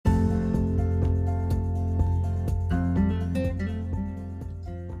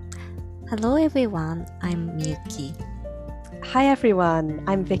Hello everyone, I'm Miyuki. Hi everyone,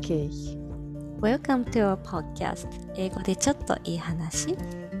 I'm Vicky. Welcome to our podcast 英語でちょっといい話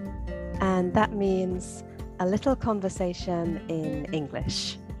And that means a little conversation in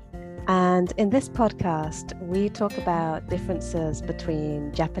English. And in this podcast, we talk about differences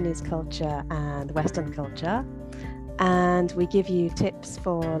between Japanese culture and Western culture. And we give you tips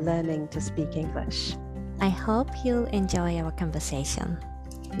for learning to speak English. I hope you'll enjoy our conversation.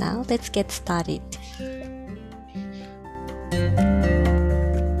 Now let's get started.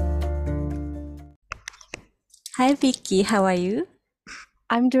 Hi Vicky, how are you?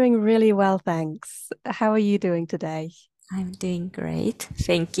 I'm doing really well, thanks. How are you doing today? I'm doing great,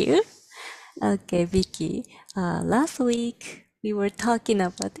 thank you. Okay, Vicky, last week we were talking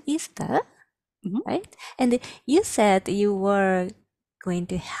about Easter, right? And you said you were going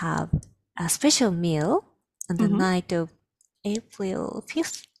to have a special meal on the night of April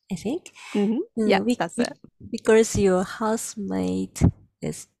 5th, I think. Yeah, that's it. Because your housemate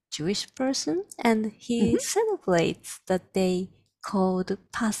is Jewish person and he celebrates the day called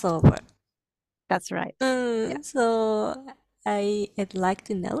Passover. That's right. So I'd like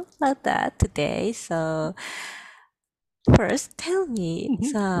to know about that today. So first, tell me,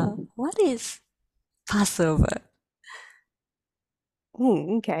 so what is Passover?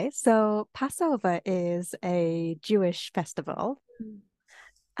 Okay, so Passover is a Jewish festival.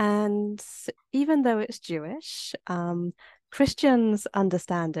 And even though it's Jewish, Christians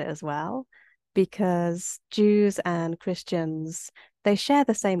understand it as well, because Jews and Christians, they share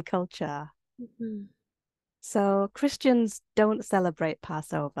the same culture. So Christians don't celebrate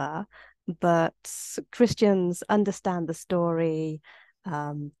Passover, but Christians understand the story.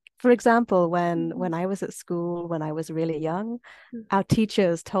 For example, when I was at school, when I was really young, our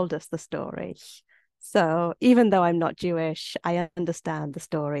teachers told us the story. So even though I'm not Jewish, I understand the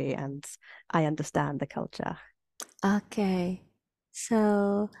story and I understand the culture. Okay.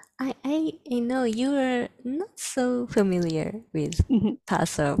 So I know you are not so familiar with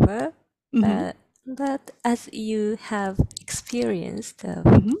Passover, but as you have experienced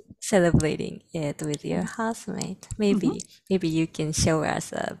celebrating it with your housemate, maybe you can show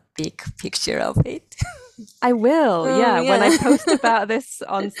us a big picture of it. I will, yeah. When I post about this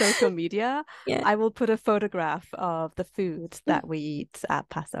on social media, I will put a photograph of the food that we eat at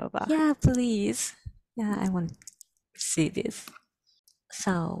Passover. Yeah, please. Yeah, I want to see this.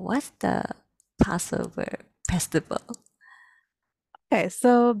 So, what's the Passover festival? Okay,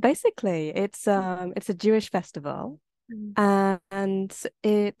 so basically it's a Jewish festival, and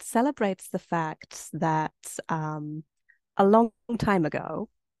it celebrates the fact that a long time ago,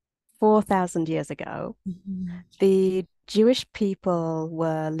 4,000 years ago, the Jewish people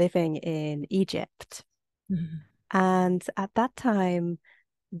were living in Egypt. And at that time,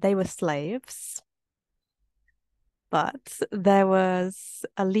 they were slaves. But there was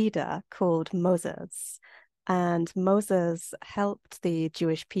a leader called Moses, and Moses helped the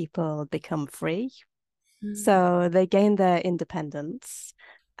Jewish people become free. So they gained their independence,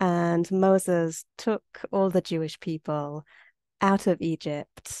 and Moses took all the Jewish people out of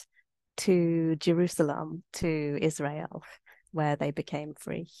Egypt to Jerusalem, to Israel, where they became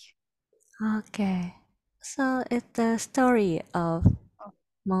free. Okay. So it's the story of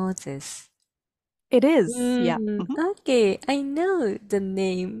Moses. It is, yeah. Okay, I know the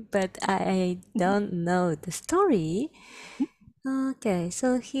name, but I don't know the story. Okay,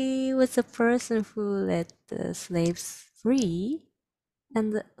 so he was a person who let the slaves free,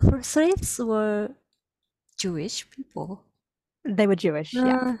 and the slaves were Jewish people. They were Jewish,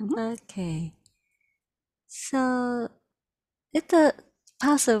 yeah. Okay. So the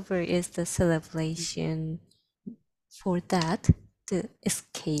Passover is the celebration for that to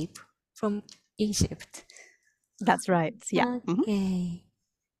escape from Egypt. That's right, yeah. Okay.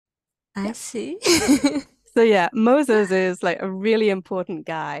 I see. So yeah, Moses is like a really important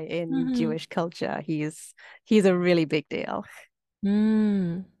guy in Jewish culture. He's a really big deal.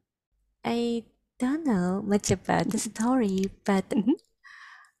 I don't know much about the story, but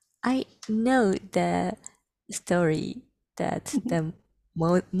I know the story that the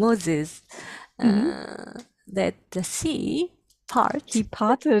Moses that the sea part. He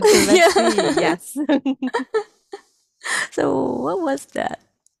parted the Red Sea, yes. So what was that?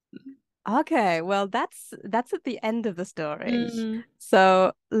 Okay, well that's at the end of the story.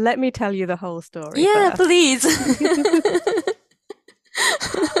 So let me tell you the whole story Yeah, first. please.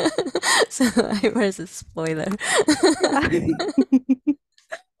 So I was a spoiler.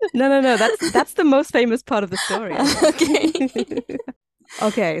 No, that's the most famous part of the story. Okay.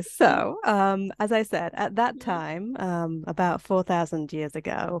 Okay, so as I said, at that time, about 4,000 years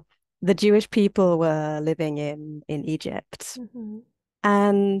ago, the Jewish people were living in Egypt.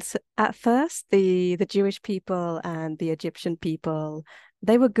 And at first, the Jewish people and the Egyptian people,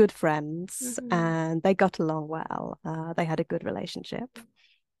 they were good friends and they got along well. They had a good relationship.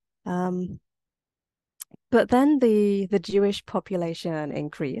 But then the Jewish population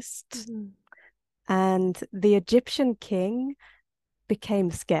increased, and the Egyptian king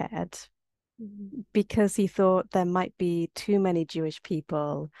became scared because he thought there might be too many Jewish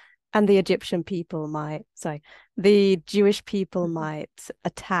people, and the Jewish people might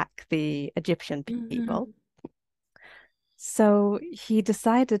attack the Egyptian people. So he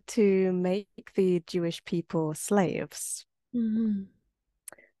decided to make the Jewish people slaves.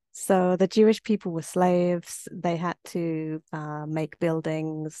 So the Jewish people were slaves. They had to make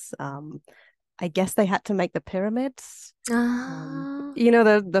buildings. I guess they had to make the pyramids.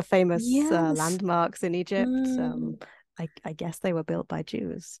 The famous landmarks in Egypt. I guess they were built by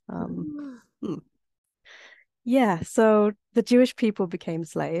Jews. Yeah, so the Jewish people became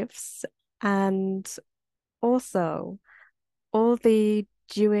slaves, and also all the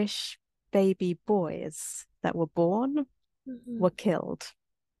Jewish baby boys that were born were killed.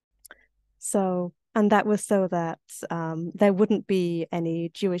 So, and that was so that there wouldn't be any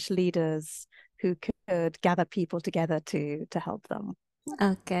Jewish leaders who could gather people together to help them.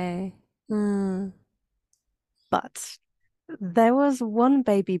 Okay. But there was one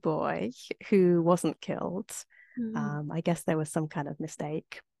baby boy who wasn't killed. I guess there was some kind of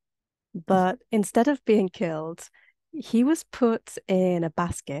mistake. But instead of being killed, he was put in a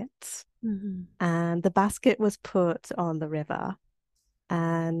basket, and the basket was put on the river,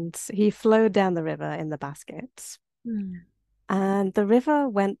 and he flowed down the river in the basket. And the river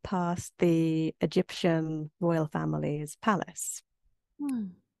went past the Egyptian royal family's palace.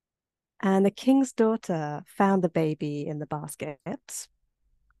 And the king's daughter found the baby in the basket,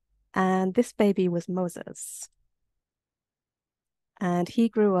 and this baby was Moses. And he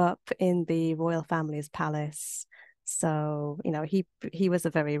grew up in the royal family's palace. So, he was a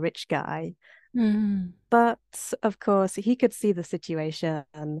very rich guy. But of course, he could see the situation.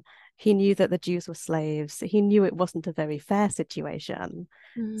 He knew that the Jews were slaves. He knew it wasn't a very fair situation.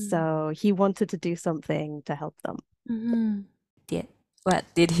 So he wanted to do something to help them. What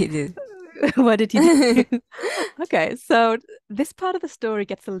did he do? What did he do? Okay, so this part of the story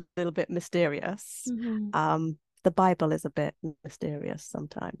gets a little bit mysterious. The Bible is a bit mysterious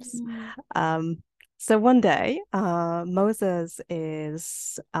sometimes. So one day, Moses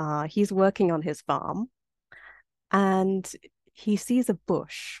he's working on his farm, and he sees a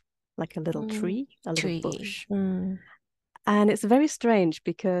bush, like a little tree, a little bush. And it's very strange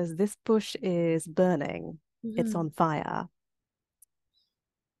because this bush is burning. It's on fire.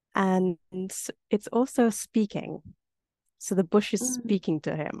 And it's also speaking. So the bush is speaking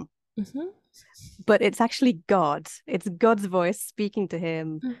to him. But it's actually God. It's God's voice speaking to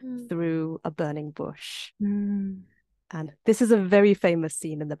him through a burning bush. And this is a very famous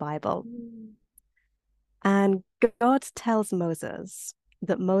scene in the Bible. And God tells Moses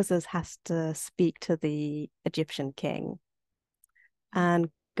that Moses has to speak to the Egyptian king.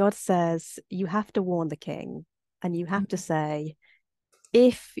 And God says, you have to warn the king, and you have to say,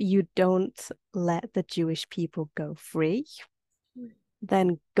 if you don't let the Jewish people go free,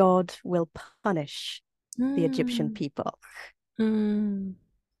 then God will punish the Egyptian people.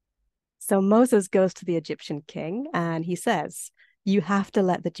 So Moses goes to the Egyptian king and he says, you have to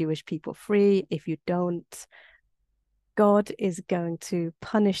let the Jewish people free. If you don't, God is going to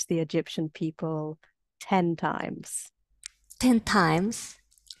punish the Egyptian people 10 times. 10 times?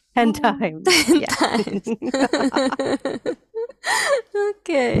 10 times. 10 times.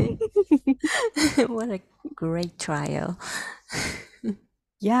 Okay. What a great trial.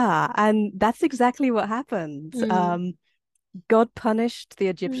 Yeah, and that's exactly what happened. God punished the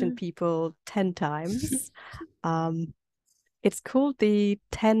Egyptian people 10 times. It's called the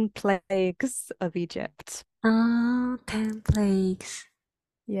 10 plagues of Egypt. 10 plagues.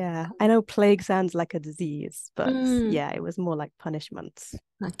 Yeah, I know plague sounds like a disease, but yeah, it was more like punishments.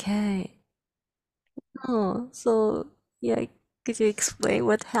 Okay. Oh, so yeah, could you explain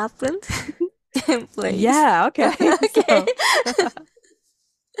what happened? 10 plagues. Yeah, okay. Okay.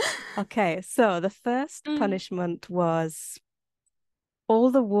 Okay, so the first punishment was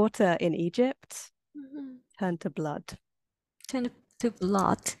all the water in Egypt turned to blood. Turned to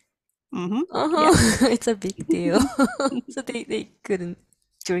blood. Yeah. It's a big deal. So they couldn't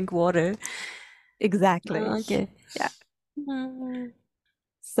drink water. Exactly. Okay. Yeah.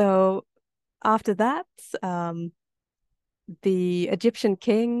 So after that, the Egyptian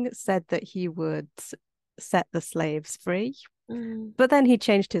king said that he would set the slaves free. But then he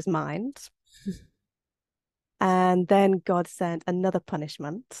changed his mind. And then God sent another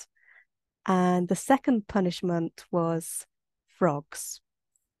punishment. And the second punishment was frogs.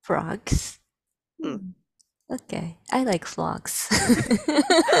 Frogs? Okay, I like frogs.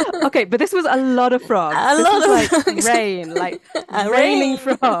 Okay, but this was a lot of frogs. This was like frogs. Rain, like raining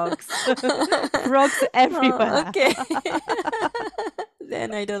frogs. Frogs everywhere. Oh, okay.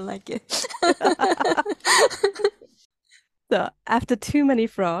 Then I don't like it. So after too many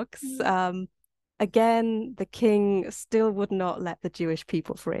frogs, again, the king still would not let the Jewish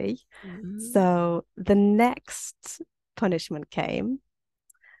people free. So the next punishment came.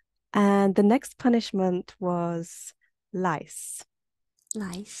 And the next punishment was lice.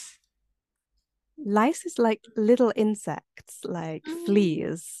 Lice? Lice is like little insects, like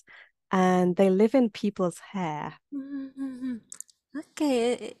fleas, and they live in people's hair.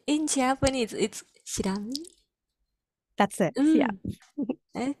 Okay, in Japanese, it's shirami? That's it, yeah.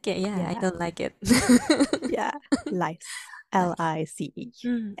 Okay, yeah, I don't like it. Yeah, lice, Lice.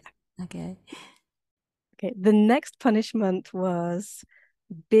 Yeah. Okay. Okay, the next punishment was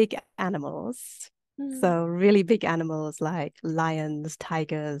big animals. So really big animals like lions,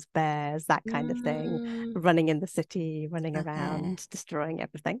 tigers, bears, that kind of thing, running in the city, running around, destroying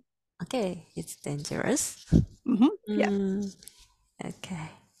everything. Okay, it's dangerous. Yeah.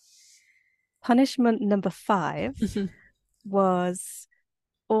 Okay. Punishment number 5 was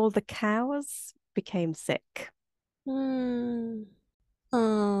all the cows became sick. For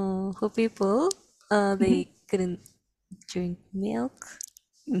people, they couldn't drink milk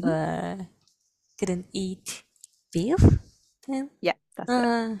or couldn't eat beef then? Yeah, that's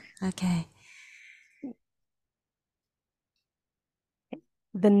it. Okay.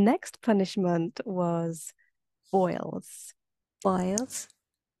 The next punishment was boils. Boils?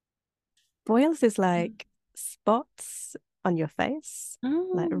 Boils is like spots on your face,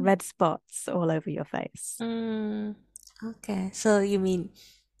 like red spots all over your face. Okay, so you mean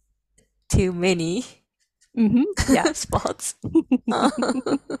too many Yeah. spots?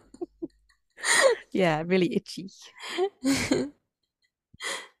 Yeah, really itchy. Okay.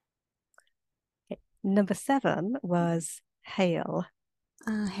 Number 7 was hail.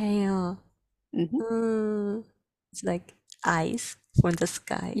 Hail. It's like ice from the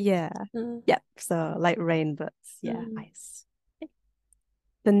sky. Yeah. Yep. So like rain, but yeah, ice.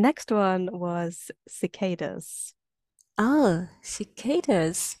 The next one was cicadas. Oh,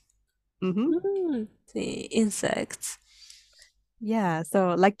 cicadas. The insects. Yeah,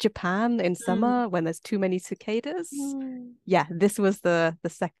 so like Japan in summer when there's too many cicadas. Yeah, this was the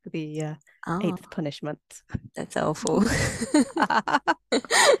 8th punishment. That's awful.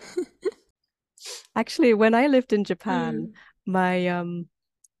 Actually, when I lived in Japan, my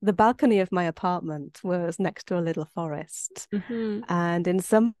the balcony of my apartment was next to a little forest. And in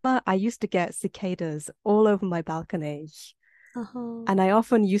summer, I used to get cicadas all over my balcony. And I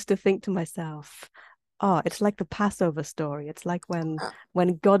often used to think to myself, oh, it's like the Passover story. It's like when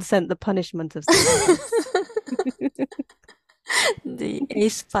God sent the punishment of cicadas. The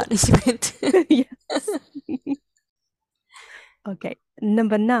 8th punishment. Yes. Okay,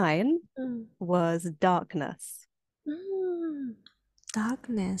 number 9 was darkness.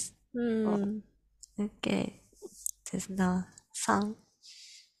 Darkness. Okay, there's no sun.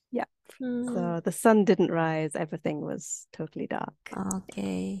 Yeah. So the sun didn't rise. Everything was totally dark.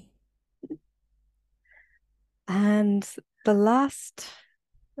 Okay. And the last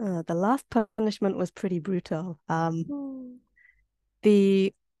punishment was pretty brutal.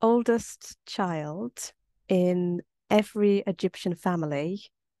 The oldest child in every Egyptian family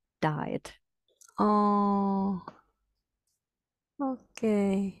died. Oh,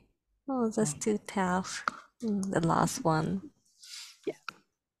 okay. Oh, that's too tough. The last one. Yeah.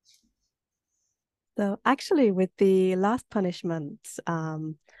 So actually, with the last punishment,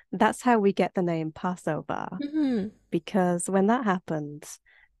 that's how we get the name Passover. Because when that happened,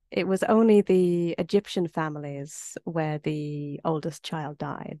 it was only the Egyptian families where the oldest child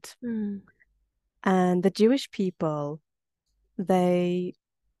died. And the Jewish people, they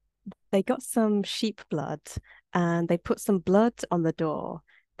got some sheep blood and they put some blood on the door.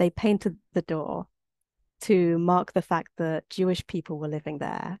 They painted the door to mark the fact that Jewish people were living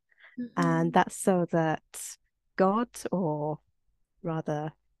there. And that's so that God, or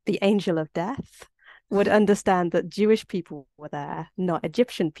rather the angel of death, would understand that Jewish people were there, not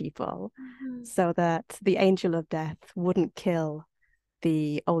Egyptian people, so that the angel of death wouldn't kill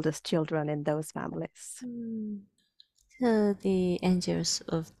the oldest children in those families. So the angels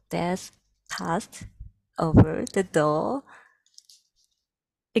of death passed over the door.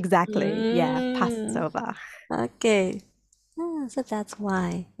 Exactly, yeah, Passover. Okay. So that's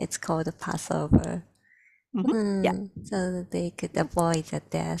why it's called the Passover. Yeah. So that they could avoid the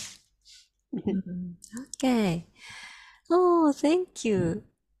death. Okay. Oh, thank you.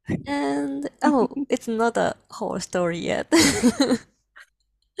 And it's not a whole story yet.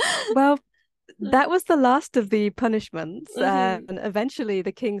 Well, that was the last of the punishments. Mhm. And eventually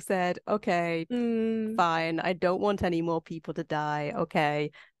the king said, okay, Mm, fine, I don't want any more people to die.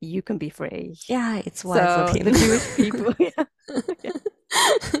 Okay, you can be free. yeah, it's wise of So him. the Jewish people, yeah,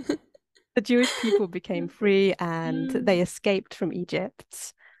 the Jewish people became free and they escaped from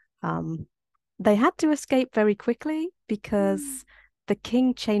Egypt. Um, they had to escape very quickly because the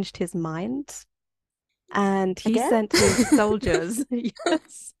king changed his mind and he Again? sent his soldiers,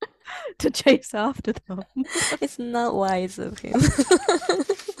 yes, to chase after them. It's not wise of him.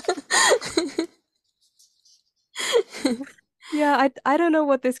 Yeah, I don't know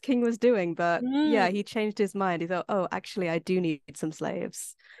what this king was doing, but yeah, Mm. he changed his mind. He thought, oh, actually, I do need some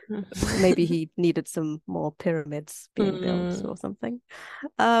slaves. Maybe he needed some more pyramids being built Mm. or something.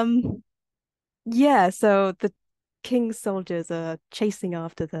 Yeah, so the king's soldiers are chasing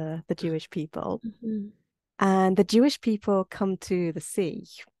after the Jewish people, Mhm. and the Jewish people come to the sea.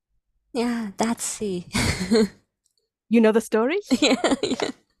 Yeah, that's see. You know the story? Yeah,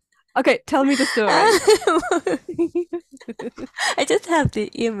 yeah. Okay, tell me the story. I just have the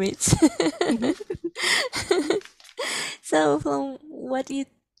image. Mhm, So from what you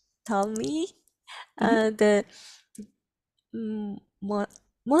told me, mhm, the Mo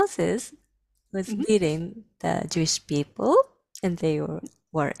Moses was mhm, leading the Jewish people, and they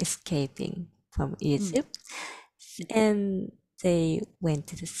were escaping from mm, Egypt, mhm. and they went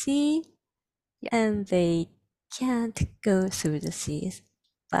to the sea, Yeah. and they can't go through the seas.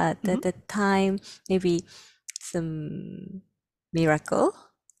 But Mhm. at the time, maybe some miracle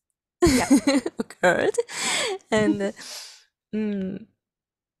Yeah. occurred, and mm,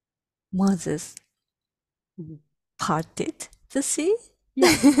 Moses Mhm. parted the sea.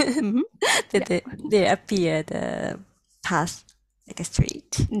 Yeah. Mhm. That Yeah. they appeared past like a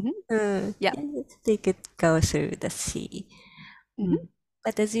street. Mhm. Yeah. Yeah, they could go through the sea. Mhm. Mm.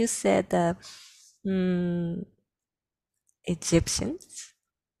 But as you said, mm, Egyptians,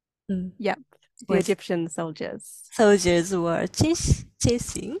 mm, Yeah. The was Egyptian soldiers. soldiers were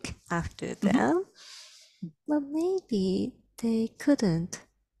chasing after Mhm. them. But maybe they couldn't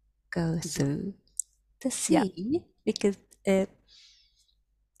go Mhm. through the Yeah. sea because it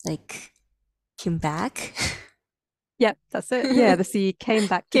like came back, Yeah, that's it. Yeah, the sea came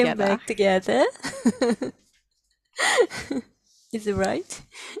back came together. back together. Is it right?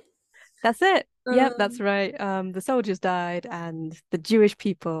 That's it. Yep, that's Um, right. The soldiers died and the Jewish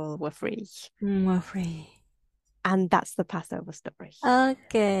people were free. I'm afraid. And that's the Passover story.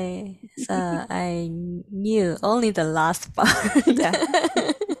 Okay, so I knew only the last part. Yeah.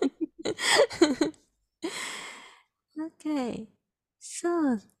 Okay,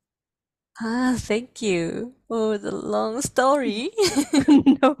 so thank you for the long story.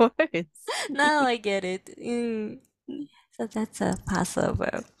 No worries. Now I get it. So that's a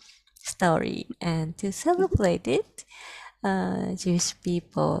Passover story, and to celebrate it, Jewish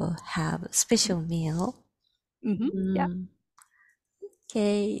people have a special meal. Yeah. Mm,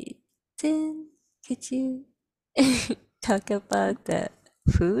 okay, then could you talk about the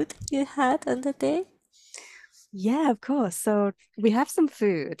food you had on the day? Yeah, of course. So we have some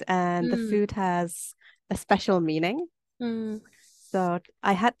food and the Mm, food has a special meaning. mm. So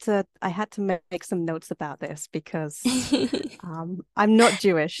I had to make some notes about this because I'm not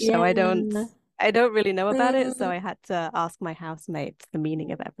Jewish, so I don't Yeah. I don't really know about it. So Mm, I had to ask my housemate the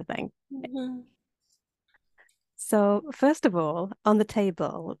meaning of everything. mhm, So first of all, on the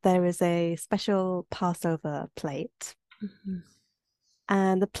table there is a special Passover plate, mhm.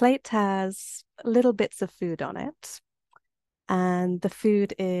 and the plate has little bits of food on it. And the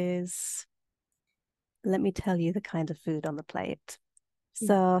food is, let me tell you the kind of food on the plate.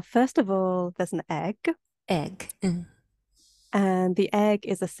 So first of all, there's an egg, Egg. and the egg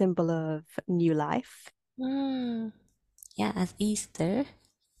is a symbol of new life, Mm. Yeah, as Easter.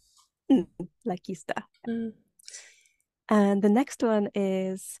 mm, like Easter. Mm. And the next one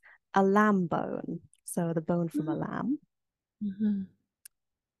is a lamb bone, so the bone from a Mm. lamb. Mhm.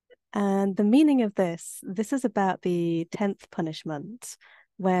 And the meaning of this is about the 10th punishment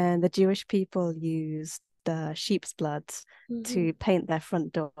when the Jewish people used the sheep's blood Mhm. to paint their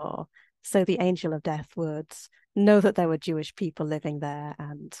front door so the angel of death would know that there were Jewish people living there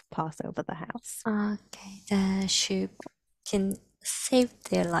and pass over the house. Okay, the sheep can save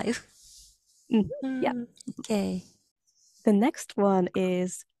their life. Yeah. Okay. The next one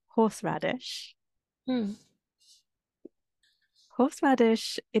is horseradish. Mm.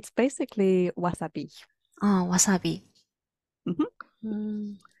 Horseradish, it's basically wasabi. Oh, wasabi.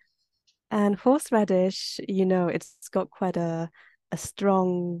 Mm-hmm. And horseradish, it's got quite a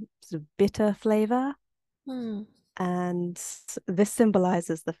strong sort of bitter flavor. And this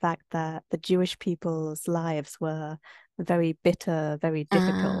symbolizes the fact that the Jewish people's lives were very bitter, very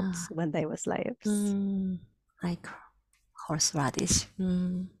difficult when they were slaves. Like horseradish.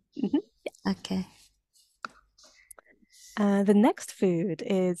 Okay. The next food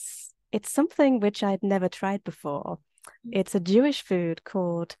it's something which I'd never tried before. It's a Jewish food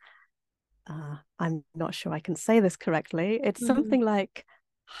called, I'm not sure I can say this correctly. It's something like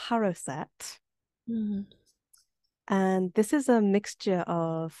haroset. And this is a mixture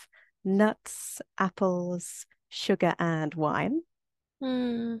of nuts, apples, sugar, and wine.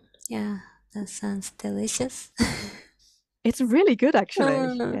 Yeah, that sounds delicious. It's really good,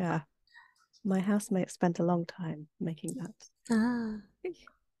 actually. Yeah. My housemate spent a long time making that.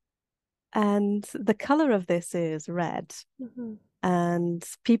 And the color of this is red. And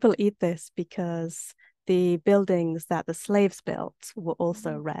people eat this because the buildings that the slaves built were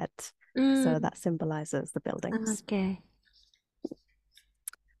also red. So that symbolizes the buildings. Okay.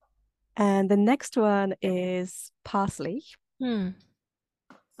 And the next one is parsley,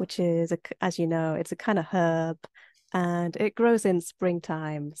 which is, as you know, it's a kind of herb and it grows in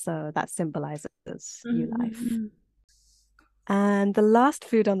springtime. So that symbolizes new life. And the last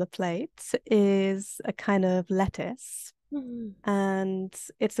food on the plate is a kind of lettuce. And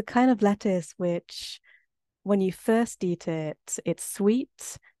it's a kind of lettuce which, when you first eat it, it's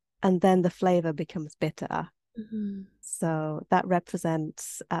sweet and then the flavor becomes bitter. So that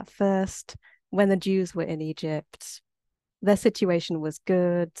represents, at first, when the Jews were in Egypt, their situation was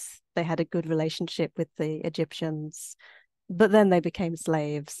good. They had a good relationship with the Egyptians, but then they became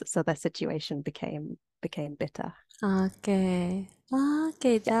slaves, so their situation became bitter. Okay.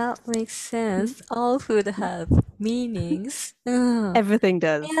 Okay, that makes sense. All food have meanings. Everything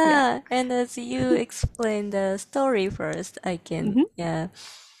does. Yeah, and as you explain the story first, I can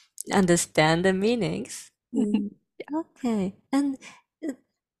understand the meanings. Okay. And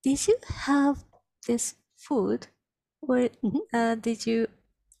did you have this food, or did you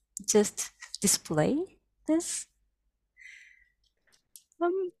just display this?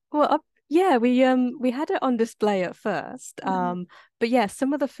 Well, yeah, we had it on display at first. But yeah,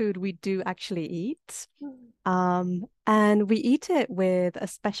 some of the food we do actually eat. And we eat it with a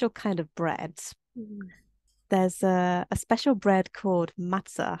special kind of bread. There's a special bread called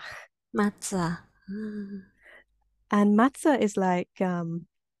matzah. Matzah. And matzah is like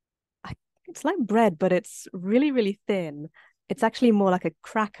it's like bread, but it's really, really thin. It's actually more like a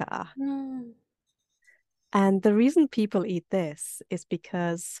cracker. And the reason people eat this is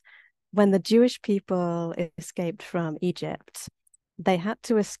because when the Jewish people escaped from Egypt, they had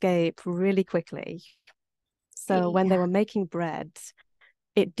to escape really quickly. So when they were making bread,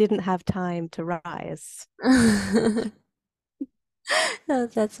 it didn't have time to rise. So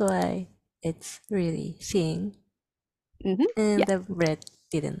that's why it's really thin. And the bread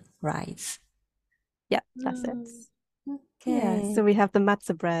didn't rise. Yeah, that's it. Okay. Yeah, so we have the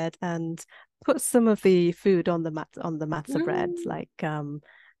matzah bread and put some of the food on the matzah bread, like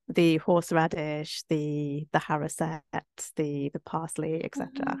the horseradish, the haroset, the parsley, etc.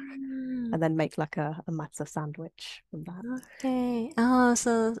 And then make like a matzah sandwich from that. Okay. Oh,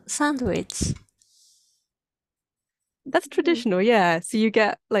 so sandwich. That's traditional, yeah. So you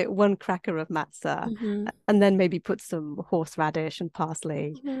get like one cracker of matzah and then maybe put some horseradish and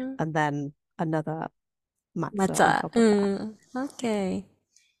parsley and then another matzah on top of that. Okay.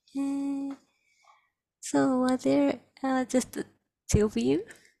 So were there just the two of you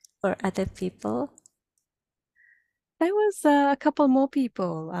or other people? There was a couple more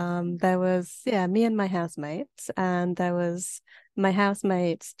people. There was, me and my housemates, and there was my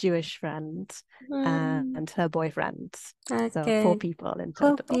housemate's Jewish friend and her boyfriend. Okay. So 4 people in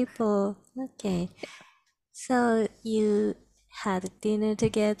 4 total. people. Okay. So you had dinner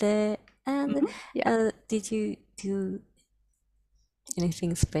together, and did you do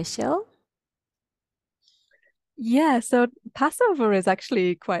anything special? Yeah, so Passover is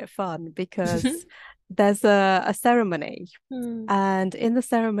actually quite fun because there's a ceremony, and in the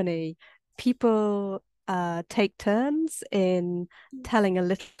ceremony, people take turns in telling a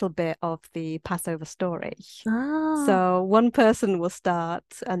little bit of the Passover story. So one person will start,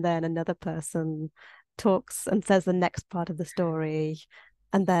 and then another person talks and says the next part of the story,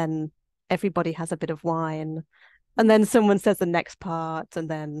 and then everybody has a bit of wine. And then someone says the next part, and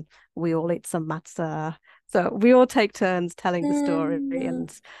then we all eat some matzah. So we all take turns telling the story and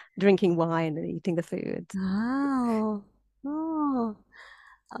drinking wine and eating the food. Wow. Oh,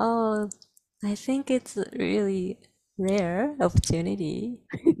 Oh, I think it's a really rare opportunity.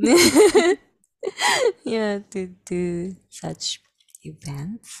 Yeah, to do such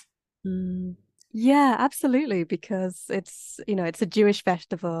events. Yeah, absolutely, because it's a Jewish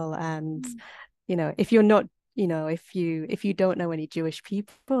festival, and if you're not, if you don't know any Jewish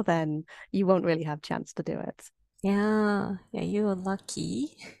people, then you won't really have chance to do it. Yeah, you're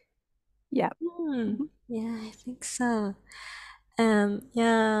lucky. Yeah. Yeah, I think so.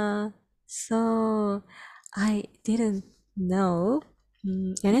 Yeah, so I didn't know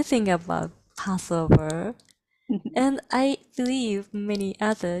anything about Passover, and I believe many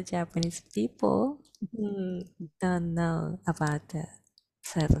other Japanese people don't know about the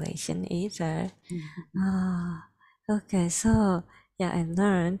celebration either. Ah, okay, so yeah, I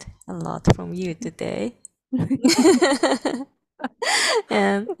learned a lot from you today.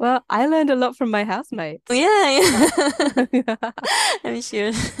 And Well, I learned a lot from my housemates. yeah. I'm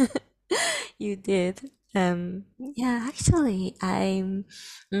sure you did. Yeah, actually,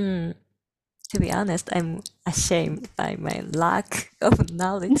 to be honest, I'm ashamed by my lack of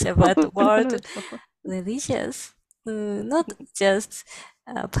knowledge about the word religious. Not just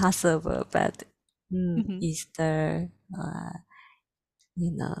Passover, but Easter,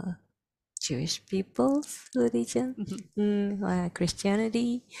 you know, Jewish people's religion, or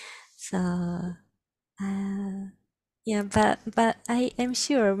Christianity. So, yeah, but I am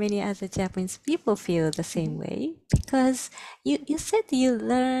sure many other Japanese people feel the same way, because you said you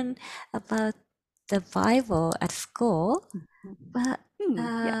learn about the Bible at school, but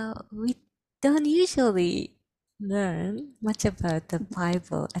we don't usually learn much about the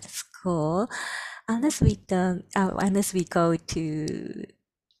Bible at school unless we go to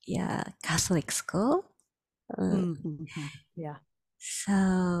Catholic school. Yeah.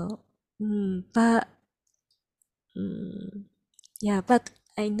 So, but but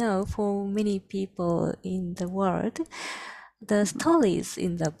I know for many people in the world, the stories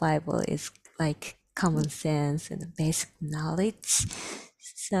in the Bible is like common sense and basic knowledge.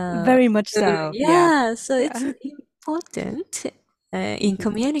 So Very much so. Yeah. so it's important in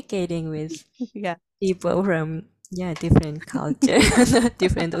communicating with people from different culture,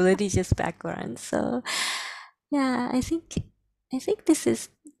 different religious backgrounds. So yeah, I think this is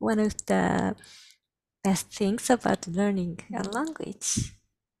one of the best things about learning a language.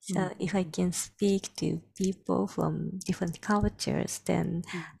 So if I can speak to people from different cultures, then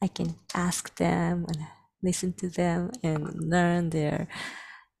I can ask them and listen to them and learn their,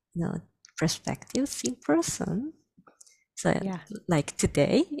 perspectives in person. So like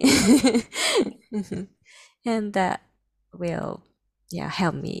today, and that will,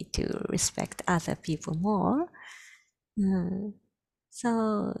 help me to respect other people more.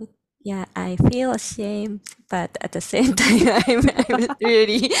 So yeah, I feel ashamed, but at the same time, I'm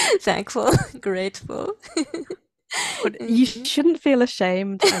really thankful, grateful. But you shouldn't feel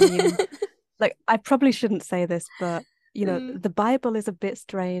ashamed. I mean, like, I probably shouldn't say this, but the Bible is a bit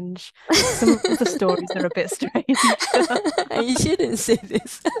strange. Some of the stories are a bit strange. You shouldn't say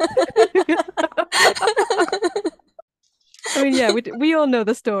this. I mean, yeah, we all know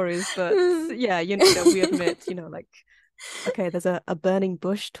the stories, but yeah, we admit, like, okay, there's a burning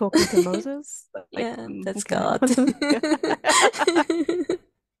bush talking to Moses. Like, That's okay. God.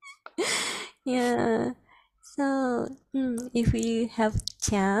 Yeah. So, if you have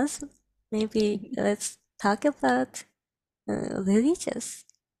chance, maybe let's talk about religious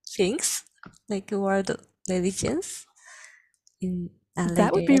things, like world religions in a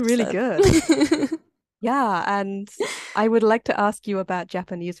That would later be really episode. good. Yeah, and I would like to ask you about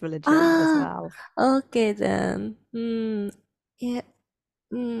Japanese religion as well. Okay then. Yeah.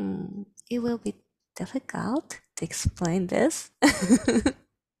 It will be difficult to explain this,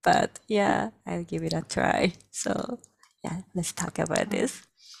 but yeah, I'll give it a try. So yeah, let's talk about this.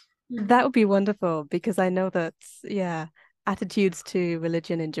 That would be wonderful, because I know that, attitudes to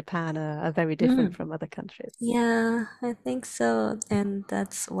religion in Japan are very different from other countries. Yeah, I think so. And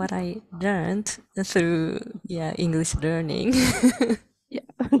that's what I learned through, English learning. Yeah.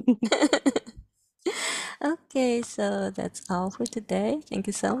 Okay, so that's all for today. Thank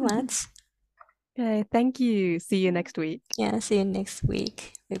you so much. Okay, thank you. See you next week. Yeah, see you next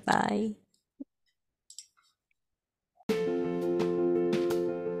week. Bye-bye.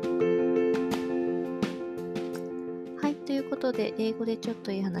 はい、ということで、英語でちょっ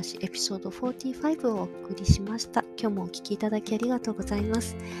といい話、エピソード45をお送りしました。今日もお聞きいただきありがとうございま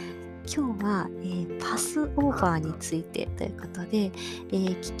す。今日は、パスオーバーについてということで、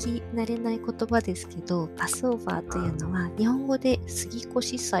聞き慣れない言葉ですけど、パスオーバーというのは日本語で過ぎ越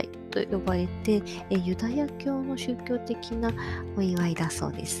し祭と呼ばれて、ユダヤ教の宗教的なお祝いだそ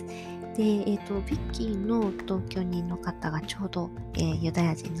うです。で、ビッキーの同居人の方がちょうど、ユダ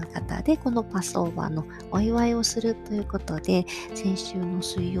ヤ人の方で、このパスオーバーのお祝いをするということで、先週の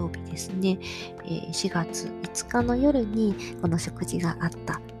水曜日ですね、4月5日の夜にこの食事があっ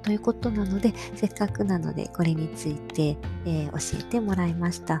たということなので、せっかくなのでこれについて、教えてもらい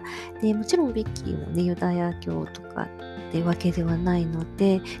ました。で、もちろんビッキーもね、ユダヤ教とかっていうわけではないの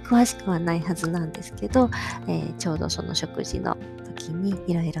で、詳しくはないはずなんですけど、ちょうどその食事の時に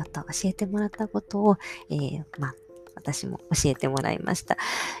いろいろと教えてもらったことを、私も教えてもらいました。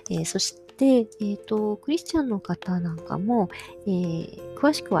そして、クリスチャンの方なんかも、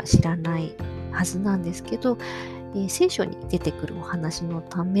詳しくは知らないはずなんですけど、聖書に出てくるお話の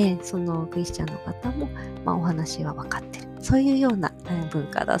ため、そのクリスチャンの方も、お話は分かってる。そういうような文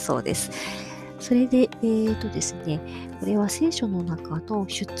化だそうです。それで、ですね、これは聖書の中の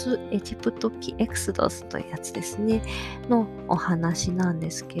出エジプト記エクスドスというやつですね、のお話なんで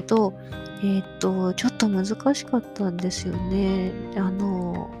すけど、ちょっと難しかったんですよね。頑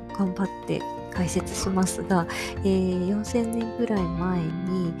張って解説しますが、4000年ぐらい前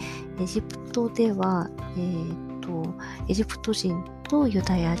にエジプトでは、エジプト人とユ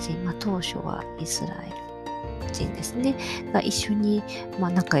ダヤ人、当初はイスラエル人ですね、が一緒に、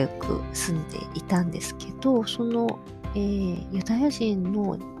仲良く住んでいたんですけど、その、ユダヤ人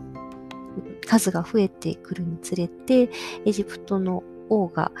の数が増えてくるにつれて、エジプトの王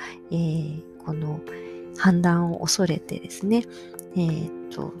が、この反乱を恐れてですね、ユ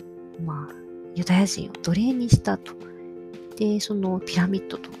ダヤ人を奴隷にしたと。で、そのピラミッ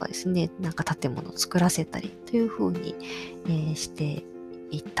ドとかですね、なんか建物を作らせたりというふうに、して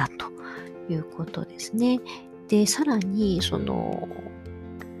いったということですね。で、さらに、その、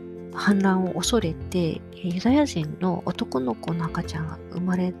反乱を恐れて、ユダヤ人の男の子の赤ちゃんが生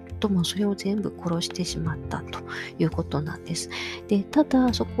まれると、もそれを全部殺してしまったということなんです。で、た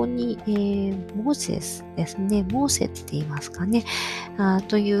だ、そこに、モーセスですね、モーセって言いますかね、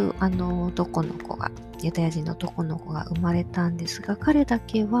という男の子が、ユダヤ人の男の子が生まれたんですが、彼だ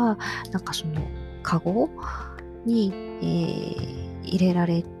けは、なんかその、カゴに、入れら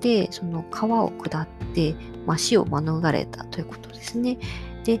れて、その川を下って、死を免れたということですね。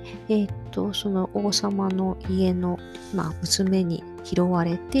で、その王様の家の、娘に拾わ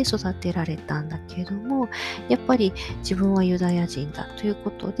れて育てられたんだけれども、やっぱり自分はユダヤ人だという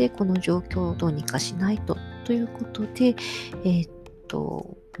ことで、この状況をどうにかしないと、ということで、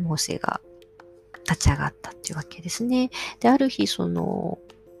モーセが立ち上がったというわけですね。で、ある日、その、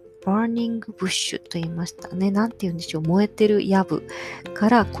バーニングブッシュと言いましたね。なんて言うんでしょう。燃えてる藪か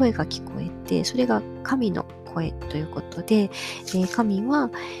ら声が聞こえて、それが神の声ということで、神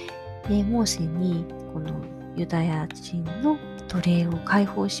は、モーセにこのユダヤ人の奴隷を解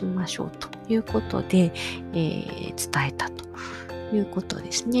放しましょうということで、伝えたということ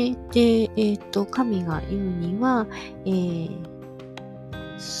ですね。で、神が言うには、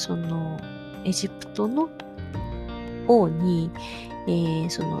そのエジプトの王に、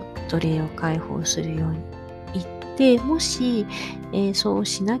その奴隷を解放するように言って、もし、そう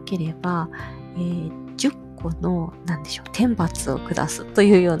しなければ、10個の、天罰を下すと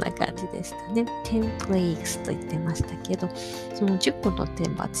いうような感じでしたね。10 plagues と言ってましたけど、その10個の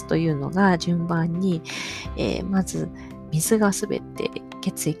天罰というのが順番に、まず水がすべて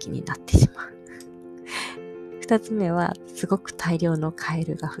血液になってしまう。2つ目はすごく大量のカエ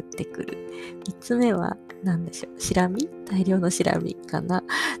ルが降ってくる。3つ目はシラミ？大量のシラミかな。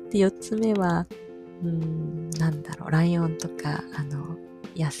で、4つ目は、ライオンとか、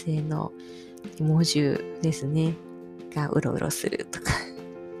野生の猛獣ですね。がうろうろするとか、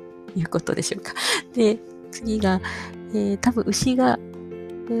いうことでしょうか。で、次が、多分牛が、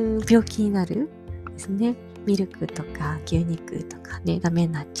病気になるですね。ミルクとか牛肉とかね、ダメ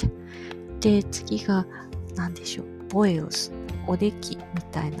になっちゃう。で、次が、ボイルス、おできみ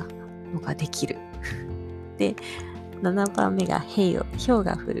たいなのができる。で、7番目がヘイオ、氷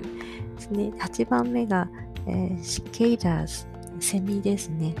が降るですね。8番目が、シケイダーズ、セミです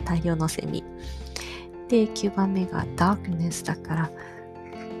ね。大量のセミ。で、9番目がダークネスだから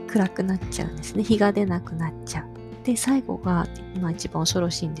暗くなっちゃうんですね。日が出なくなっちゃう。で、最後が、一番恐ろ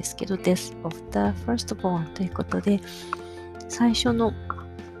しいんですけど、Death of the Firstborn ということで、最初の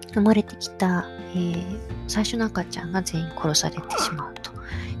生まれてきた、最初の赤ちゃんが全員殺されてしまうと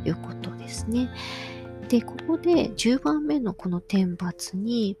いうことですね。で、ここで10番目のこの天罰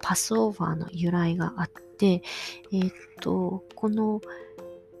にパスオーバーの由来があって、この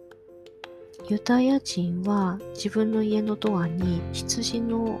ユダヤ人は自分の家のドアに羊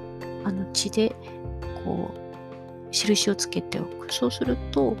の血でこう印をつけておく。そうする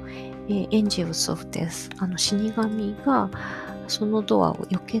と、エンジェルス・オブ・デス、死神がそのドアを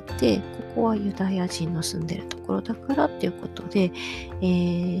避けて、ここはユダヤ人の住んでるところだからっていうことで、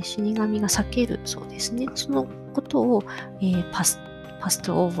死神が避けるそうですね。そのことを、パス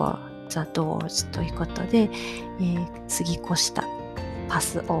トオーバーザドアーズということで、過ぎ越したパ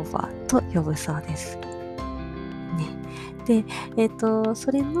スオーバーと呼ぶそうです。ね。で、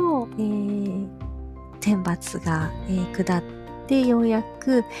それの、天罰が、下ってようや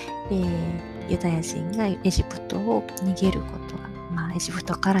く、ユダヤ人がエジプトを逃げることが、エジプ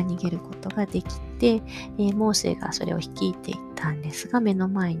トから逃げることができて、モーセがそれを率いていったんですが、目の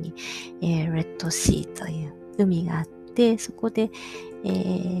前に、レッドシーという海があって、そこで、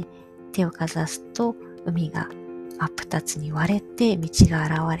手をかざすと海が真っ二つに割れて道が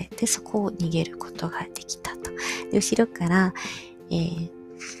現れて、そこを逃げることができたと。で、後ろから、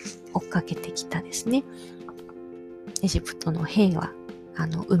追っかけてきたですね、エジプトの兵は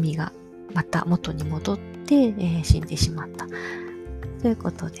海がまた元に戻って、死んでしまったという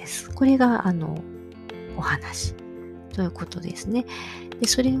ことです。これがお話ということですね。で、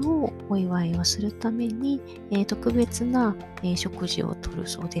それをお祝いをするために、特別な、食事をとる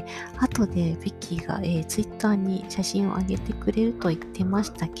そうで、後でビッキーが、ツイッターに写真を上げてくれると言ってま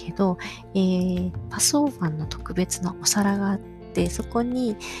したけど、パスオーバーの特別なお皿があって、そこ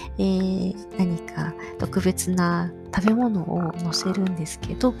に、何か特別な食べ物を乗せるんです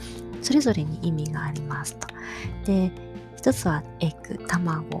けど、それぞれに意味がありますと。で、一つはエッグ、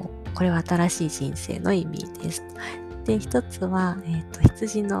卵。これは新しい人生の意味です。で、一つは、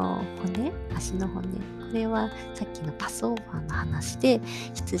羊の骨、足の骨。これはさっきのパスオーバーの話で、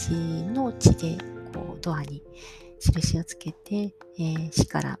羊の血でこうドアに印をつけて、死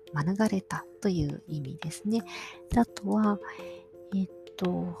から免れたという意味ですね。で、あとは、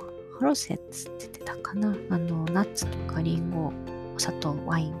ハロセッツって言ってたかな。ナッツとかリンゴ、お砂糖、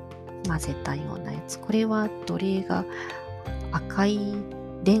ワイン混ぜたようなやつ。これは奴隷が赤い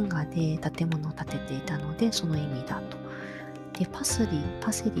レンガで建物を建てていたので、その意味だと。で、パセリ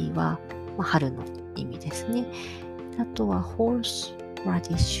ーは、春の意味ですね。あとはホースラデ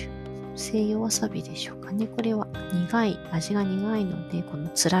ィッシュ、西洋わさびでしょうかね。これは味が苦いので、この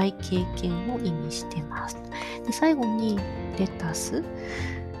辛い経験を意味してます。で、最後にレタス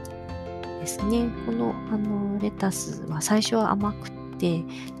ですね。このレタスは最初は甘くて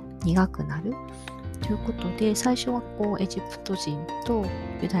苦くなるということで、最初はこうエジプト人と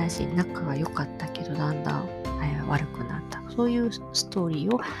ユダヤ人仲が良かったけど、だんだん悪くなった。そういうストーリ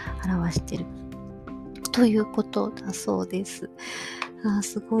ーを表しているということだそうです。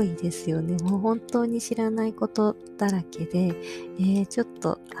すごいですよね。もう本当に知らないことだらけで、ちょっ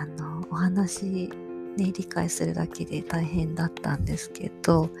とお話ね、理解するだけで大変だったんですけ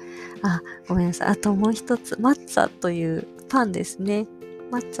ど、ごめんなさい。あともう一つ、マッツァというパンですね。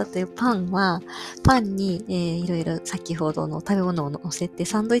マッツァというパンは、パンに、いろいろ先ほどの食べ物を乗せて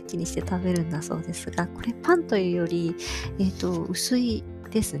サンドイッチにして食べるんだそうですが、これパンというより、薄い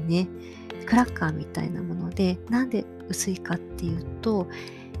ですね。クラッカーみたいなもので、なんで薄いかっていうと、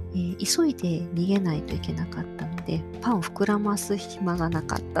急いで逃げないといけなかったので、パンを膨らます暇がな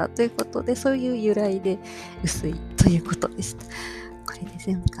かったということで、そういう由来で薄いということでした。これで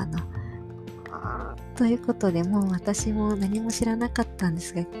全部かな。ということで、もう私も何も知らなかったんで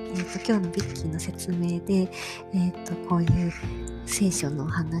すが、今日のビッキーの説明で、こういう聖書の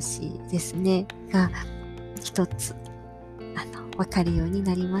話ですね、が一つ、わかるように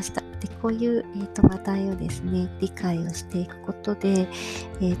なりました。で、こういう、話題をですね、理解をしていくことで、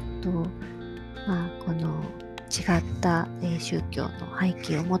この違った、宗教の背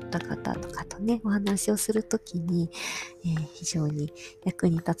景を持った方とかとね、お話をするときに、非常に役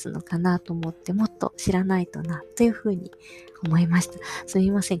に立つのかなと思って、もっと知らないとな、というふうに思いました。すみ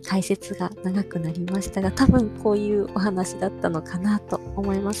ません、解説が長くなりましたが、多分こういうお話だったのかなと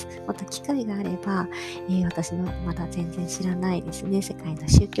思います。また機会があれば、私のまだ全然知らないですね、世界の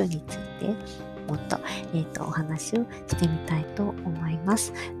宗教について、もっと、お話をしてみたいと思いま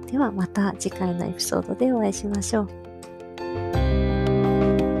す。ではまた次回のエピソードでお会いしましょう。